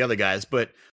at some of the other guys,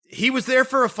 but he was there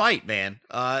for a fight, man.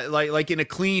 Like in a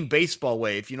clean baseball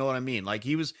way, if you know what I mean. Like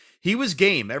he was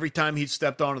game every time he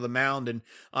stepped onto the mound, and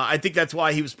I think that's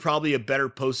why he was probably a better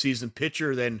postseason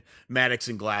pitcher than Maddox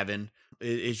and Glavin.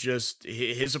 It's just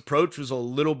his approach was a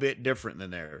little bit different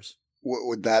than theirs.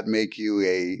 Would that make you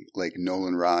a like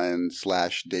Nolan Ryan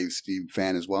 / Dave Steve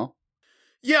fan as well?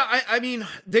 Yeah, I mean,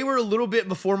 they were a little bit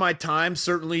before my time.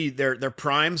 Certainly their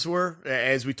primes were,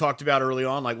 as we talked about early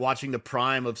on, like watching the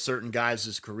prime of certain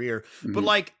guys' career. Mm-hmm. But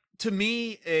like, to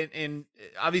me, and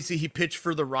obviously he pitched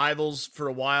for the rivals for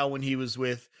a while when he was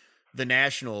with the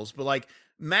Nationals, but like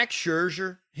Max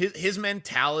Scherzer, his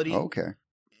mentality. Okay.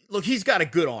 Look, he's got a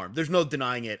good arm. There's no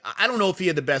denying it. I don't know if he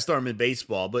had the best arm in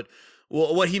baseball, but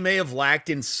what he may have lacked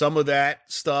in some of that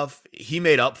stuff, he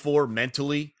made up for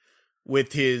mentally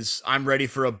with his I'm ready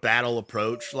for a battle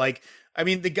approach. Like, I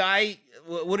mean, the guy,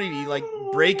 what did he, like,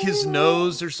 break his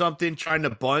nose or something trying to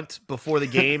bunt before the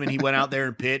game, and he went out there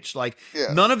and pitched? Like,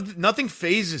 nothing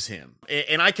phases him,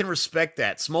 and I can respect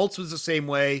that. Smoltz was the same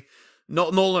way.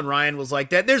 Nolan Ryan was like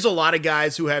that. There's a lot of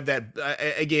guys who have that.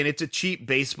 Again, it's a cheap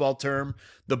baseball term,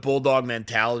 the bulldog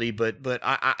mentality, but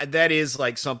I that is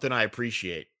like something I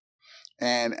appreciate.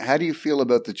 And how do you feel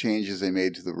about the changes they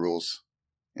made to the rules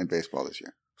in baseball this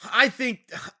year? I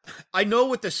think I know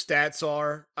what the stats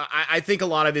are. I think a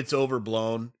lot of it's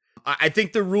overblown. I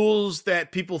think the rules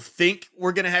that people think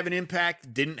were going to have an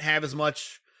impact didn't have as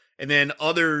much, and then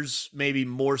others maybe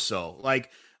more so.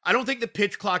 Like, I don't think the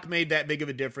pitch clock made that big of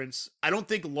a difference. I don't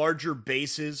think larger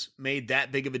bases made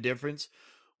that big of a difference.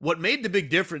 What made the big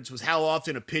difference was how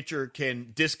often a pitcher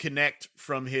can disconnect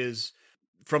from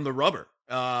the rubber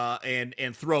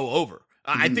and throw over.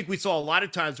 I think we saw a lot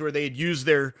of times where they had used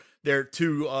their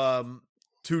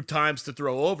two times to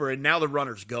throw over, and now the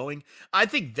runner's going. I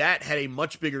think that had a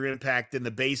much bigger impact than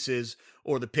the bases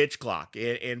or the pitch clock.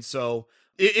 And so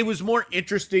it was more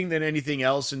interesting than anything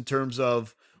else in terms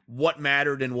of what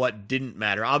mattered and what didn't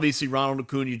matter. Obviously, Ronald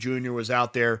Acuna Jr. was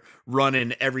out there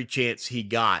running every chance he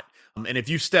got. And if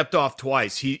you stepped off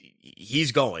twice,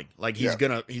 he's going. Like, he's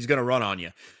gonna run on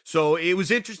you. So it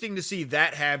was interesting to see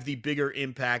that have the bigger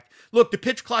impact. Look, the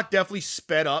pitch clock definitely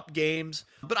sped up games,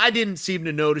 but I didn't seem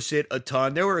to notice it a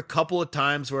ton. There were a couple of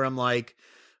times where I'm like,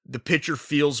 the pitcher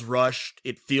feels rushed,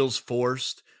 it feels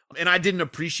forced, and I didn't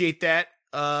appreciate that.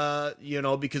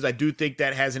 Because I do think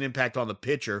that has an impact on the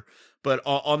pitcher. But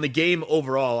on the game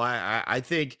overall, I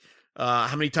think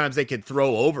how many times they could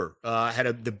throw over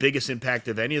had the biggest impact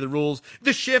of any of the rules.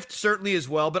 The shift certainly as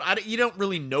well, but you don't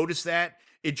really notice that.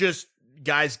 It just,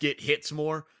 guys get hits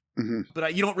more,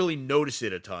 but you don't really notice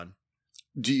it a ton.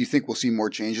 Do you think we'll see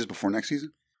more changes before next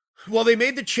season? Well, they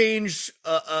made the change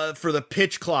for the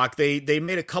pitch clock. They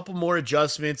made a couple more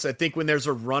adjustments. I think when there's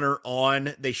a runner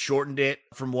on, they shortened it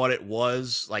from what it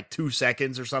was, like 2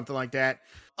 seconds or something like that.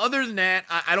 Other than that,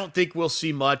 I don't think we'll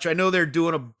see much. I know they're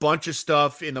doing a bunch of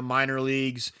stuff in the minor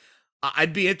leagues.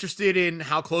 I'd be interested in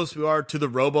how close we are to the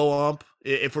robo-ump,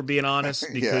 if we're being honest,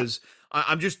 because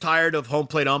I'm just tired of home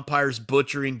plate umpires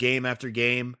butchering game after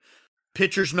game.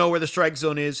 Pitchers know where the strike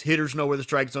zone is. Hitters know where the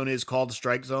strike zone is, called the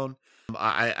strike zone.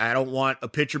 I don't want a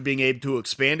pitcher being able to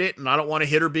expand it, and I don't want a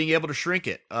hitter being able to shrink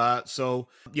it. So,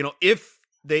 if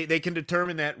they can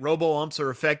determine that robo-umps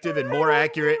are effective and more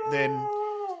accurate than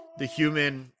the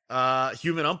human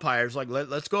umpires, like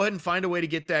let's go ahead and find a way to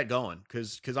get that going,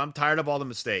 because I'm tired of all the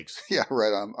mistakes. Yeah,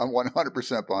 right. I'm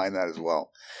 100% behind that as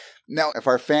well. Now, if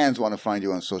our fans want to find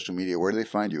you on social media, where do they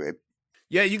find you, Abe?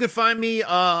 Yeah, you can find me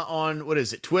on, what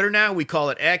is it, Twitter now? We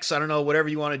call it X. I don't know, whatever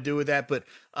you want to do with that, but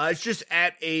it's just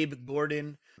at Abe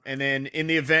Gordon. And then in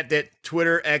the event that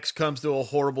Twitter X comes to a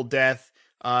horrible death,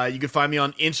 you can find me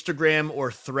on Instagram or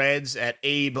Threads at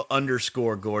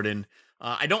Abe_Gordon.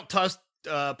 I don't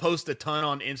post a ton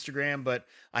on Instagram, but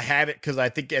I have it because I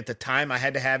think at the time I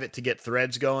had to have it to get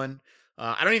Threads going.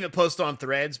 I don't even post on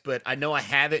Threads, but I know I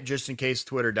have it just in case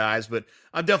Twitter dies. But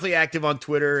I'm definitely active on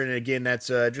Twitter, and again, that's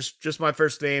just my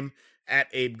first name, at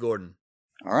Abe Gordon.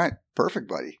 All right, perfect,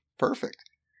 buddy, perfect.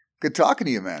 Good talking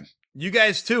to you, man. You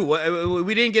guys too.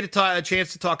 We didn't get a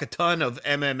chance to talk a ton of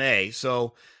MMA,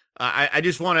 so I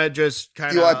just want to just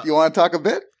kind of. You want to talk a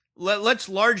bit? Let's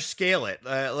large scale it.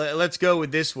 Let's go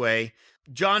with this way.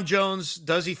 Jon Jones,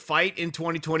 does he fight in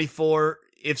 2024?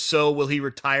 If so, will he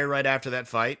retire right after that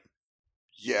fight?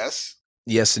 Yes.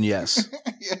 Yes and yes.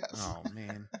 Yes. Oh,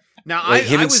 man. Now,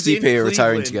 him and Stipe are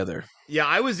retiring together. Yeah,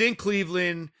 I was in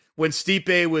Cleveland when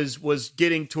Stipe was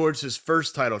getting towards his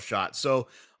first title shot. So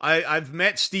I've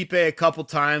met Stipe a couple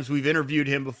times. We've interviewed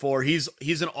him before. He's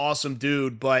an awesome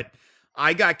dude, but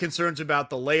I got concerns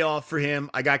about the layoff for him.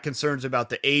 I got concerns about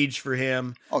the age for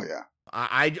him. Oh, yeah.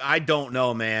 I don't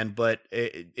know, man, but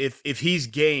if he's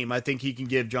game, I think he can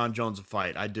give Jon Jones a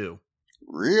fight. I do.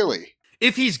 Really?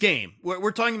 If he's game.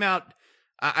 We're talking about,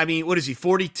 I mean, what is he,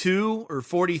 42 or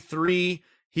 43?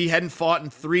 He hadn't fought in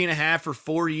 3.5 or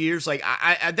 4 years. Like,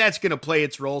 I that's going to play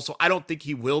its role, so I don't think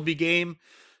he will be game.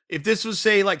 If this was,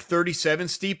 say, like 37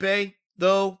 Stipe,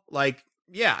 though, like,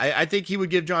 yeah, I think he would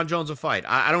give Jon Jones a fight.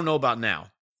 I don't know about now.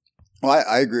 Well,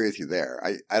 I agree with you there.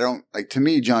 I don't, like, to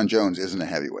me, Jon Jones isn't a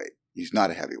heavyweight. He's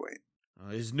not a heavyweight.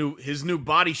 His new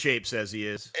body shape says he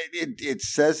is. It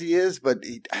says he is, but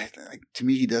to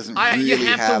me, he doesn't really you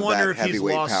have to wonder that if he's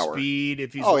lost power. Speed,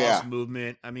 if he's lost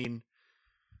movement. I mean,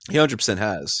 he 100%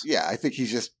 has. Yeah, I think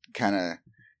he's just kind of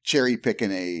cherry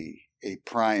picking a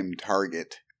prime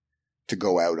target to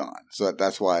go out on. So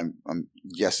that's why I'm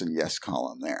yes and yes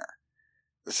column there.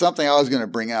 Something I was going to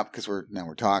bring up because we're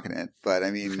talking it, but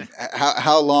I mean,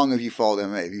 how long have you followed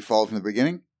MMA? Have you followed from the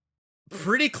beginning?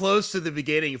 Pretty close to the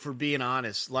beginning, if we're being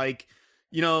honest. Like,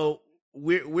 you know,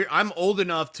 I'm old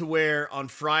enough to where on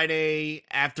Friday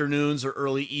afternoons or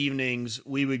early evenings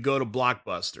we would go to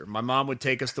Blockbuster. My mom would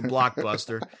take us to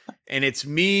Blockbuster, and it's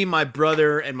me, my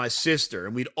brother, and my sister,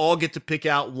 and we'd all get to pick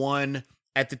out one.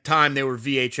 At the time, they were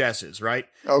VHSs, right?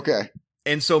 Okay.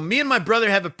 And so me and my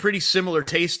brother have a pretty similar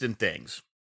taste in things.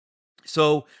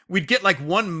 So we'd get like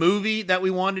one movie that we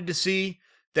wanted to see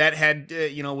that had,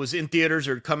 was in theaters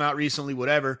or come out recently,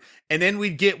 whatever. And then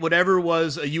we'd get whatever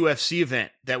was a UFC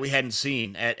event that we hadn't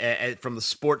seen from the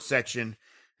sports section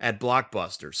at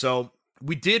Blockbuster. So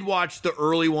we did watch the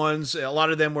early ones. A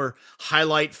lot of them were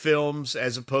highlight films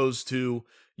as opposed to,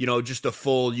 just a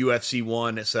full UFC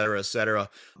one, et cetera, et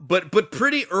cetera. But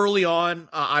pretty early on,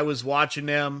 I was watching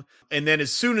them. And then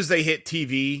as soon as they hit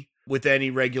TV with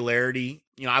any regularity,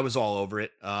 I was all over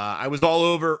it. I was all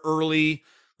over early,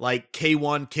 like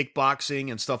K1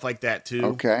 kickboxing and stuff like that too.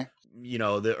 Okay.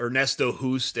 The Ernesto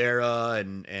Hoost era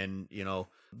and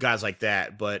guys like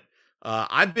that. But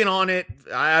I've been on it.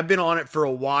 I've been on it for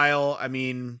a while. I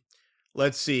mean,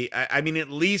 let's see. I mean,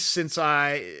 at least since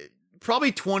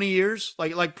probably 20 years,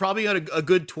 like probably on a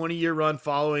good 20-year run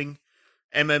following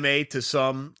MMA to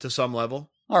some level.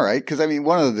 All right. Because I mean,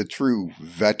 one of the true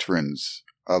veterans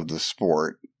of the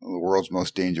sport, the world's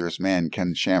most dangerous man,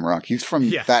 Ken Shamrock. He's from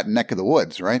that neck of the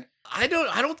woods, right? I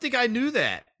don't think I knew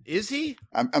that. Is he?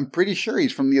 I'm pretty sure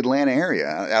he's from the Atlanta area.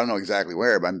 I don't know exactly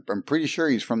where, but I'm pretty sure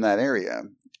he's from that area.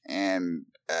 And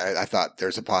I thought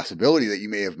there's a possibility that you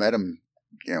may have met him,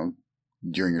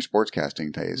 during your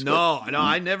sportscasting days. No,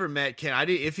 I never met Ken.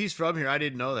 If he's from here, I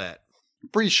didn't know that. I'm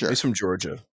pretty sure he's from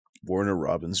Georgia, Warner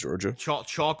Robins, Georgia.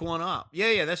 Chalk one up.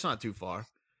 Yeah, that's not too far.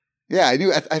 Yeah, I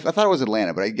knew. I thought it was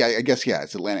Atlanta, but I guess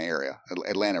it's Atlanta area,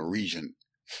 Atlanta region.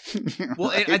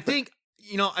 Well, and I think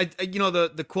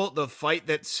the quote, the fight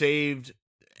that saved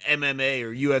MMA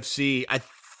or UFC. I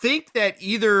think that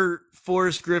either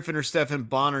Forrest Griffin or Stephan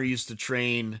Bonnar used to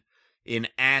train in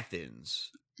Athens.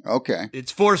 Okay,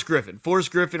 it's Forrest Griffin. Forrest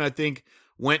Griffin, I think,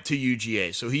 went to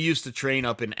UGA, so he used to train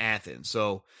up in Athens.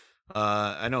 So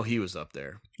I know he was up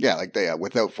there. Yeah, like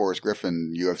without Forrest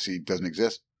Griffin, UFC doesn't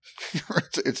exist.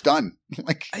 It's done.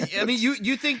 I mean,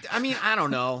 you think? I mean, I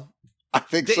don't know. I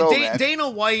think so, man. Dana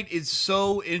White is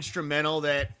so instrumental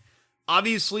that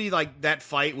obviously, like, that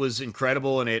fight was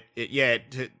incredible, and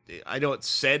I know it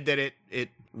said that it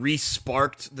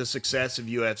re-sparked the success of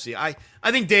UFC.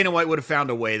 I think Dana White would have found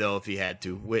a way though if he had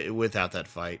to without that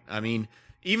fight. I mean,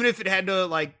 even if it had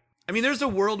to there's a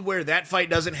world where that fight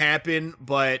doesn't happen,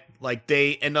 but like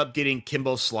they end up getting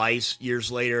Kimbo Slice years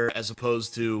later as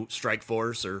opposed to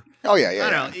Strikeforce or. Oh yeah. I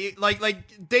don't know.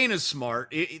 Like Dana's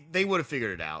smart. They would have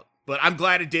figured it out, but I'm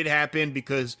glad it did happen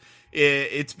because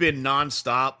it's been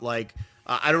nonstop. Like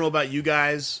I don't know about you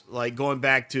guys, like going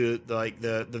back to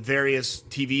the various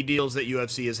TV deals that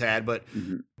UFC has had, but.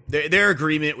 Mm-hmm. Their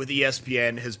agreement with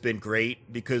ESPN has been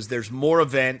great because there's more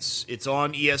events. It's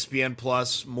on ESPN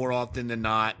Plus more often than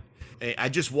not.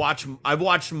 I've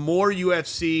watched more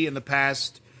UFC in the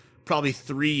past probably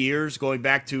 3 years, going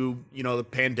back to, the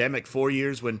pandemic 4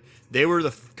 years when they were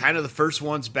the first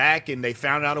ones back and they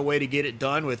found out a way to get it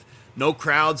done with no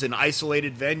crowds and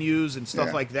isolated venues and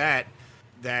stuff like that.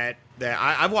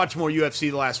 I've watched more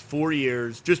UFC the last 4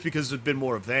 years just because there's been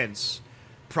more events.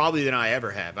 Probably than I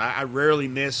ever have. I rarely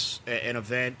miss an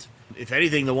event. If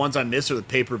anything, the ones I miss are the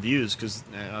pay-per-views because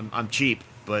I'm cheap.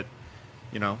 But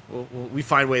we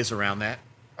find ways around that.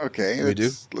 Okay, we do.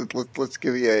 Let's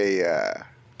give you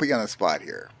put you on the spot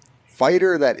here.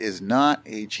 Fighter that is not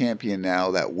a champion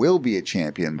now that will be a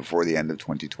champion before the end of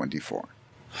 2024.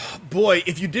 Boy,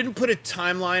 if you didn't put a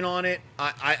timeline on it,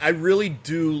 I really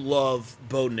do love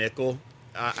Bo Nickel.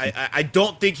 I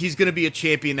don't think he's going to be a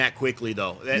champion that quickly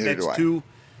though.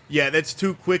 That's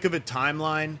too quick of a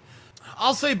timeline.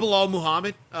 I'll say Bilal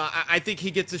Muhammad. I think he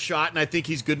gets a shot, and I think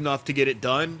he's good enough to get it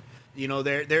done.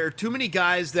 There are too many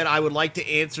guys that I would like to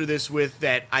answer this with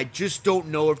that I just don't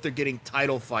know if they're getting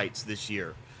title fights this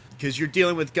year. Because you're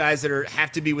dealing with guys that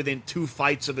have to be within 2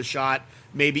 fights of a shot,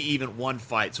 maybe even 1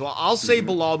 fight. So I'll say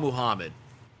Bilal Muhammad.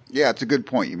 Yeah, it's a good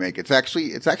point you make. It's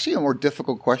actually a more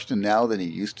difficult question now than it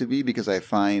used to be because I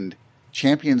find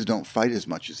champions don't fight as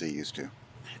much as they used to.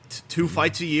 2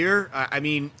 fights a year. I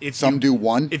mean, if some do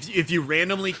 1. If you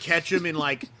randomly catch them in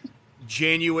like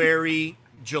January,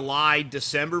 July,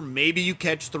 December, maybe you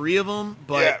catch 3 of them.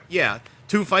 But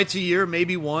 2 fights a year,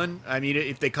 maybe 1. I mean,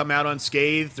 if they come out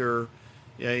unscathed or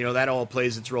Yeah, that all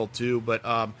plays its role too. But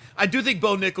I do think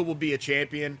Bo Nickel will be a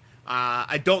champion.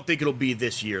 I don't think it'll be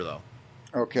this year, though.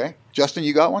 Okay. Justin,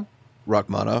 you got one?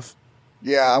 Rachmanov.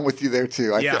 Yeah, I'm with you there,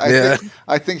 too.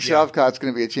 I think Shavkat's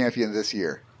going to be a champion this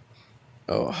year.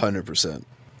 Oh, 100%.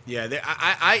 Yeah,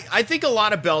 I think a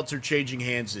lot of belts are changing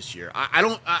hands this year.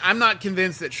 I'm not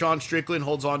convinced that Sean Strickland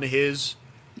holds on to his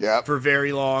for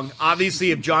very long.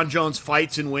 Obviously, if John Jones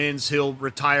fights and wins, he'll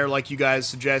retire like you guys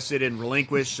suggested and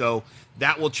relinquish, so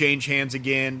that will change hands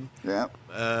again. Yeah.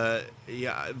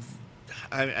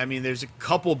 I mean, there's a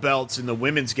couple belts in the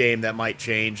women's game that might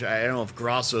change. I don't know if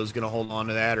Grasso is going to hold on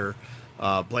to that or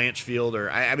Blanchfield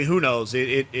or I mean, who knows?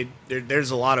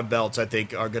 There's a lot of belts I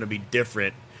think are going to be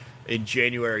different in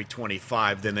January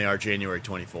 25 than they are January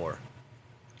 24.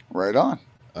 Right on.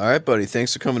 All right, buddy.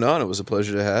 Thanks for coming on. It was a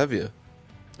pleasure to have you.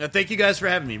 Thank you guys for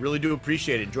having me. Really do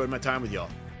appreciate it. Enjoyed my time with y'all.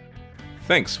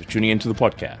 Thanks for tuning into the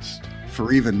podcast.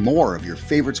 For even more of your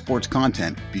favorite sports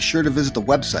content, be sure to visit the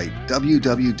website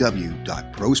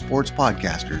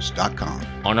www.prosportspodcasters.com.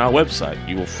 On our website,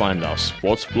 you will find our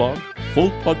sports blog,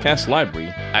 full podcast library,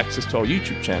 access to our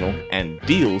YouTube channel, and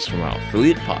deals from our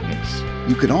affiliate partners.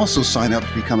 You can also sign up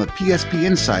to become a PSP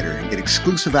Insider and get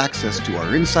exclusive access to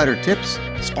our insider tips,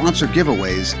 sponsor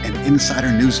giveaways, and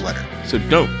insider newsletter. So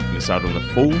don't miss out on the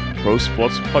full Pro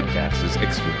Sports Podcasters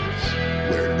experience,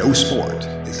 where no sport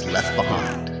is left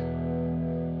behind.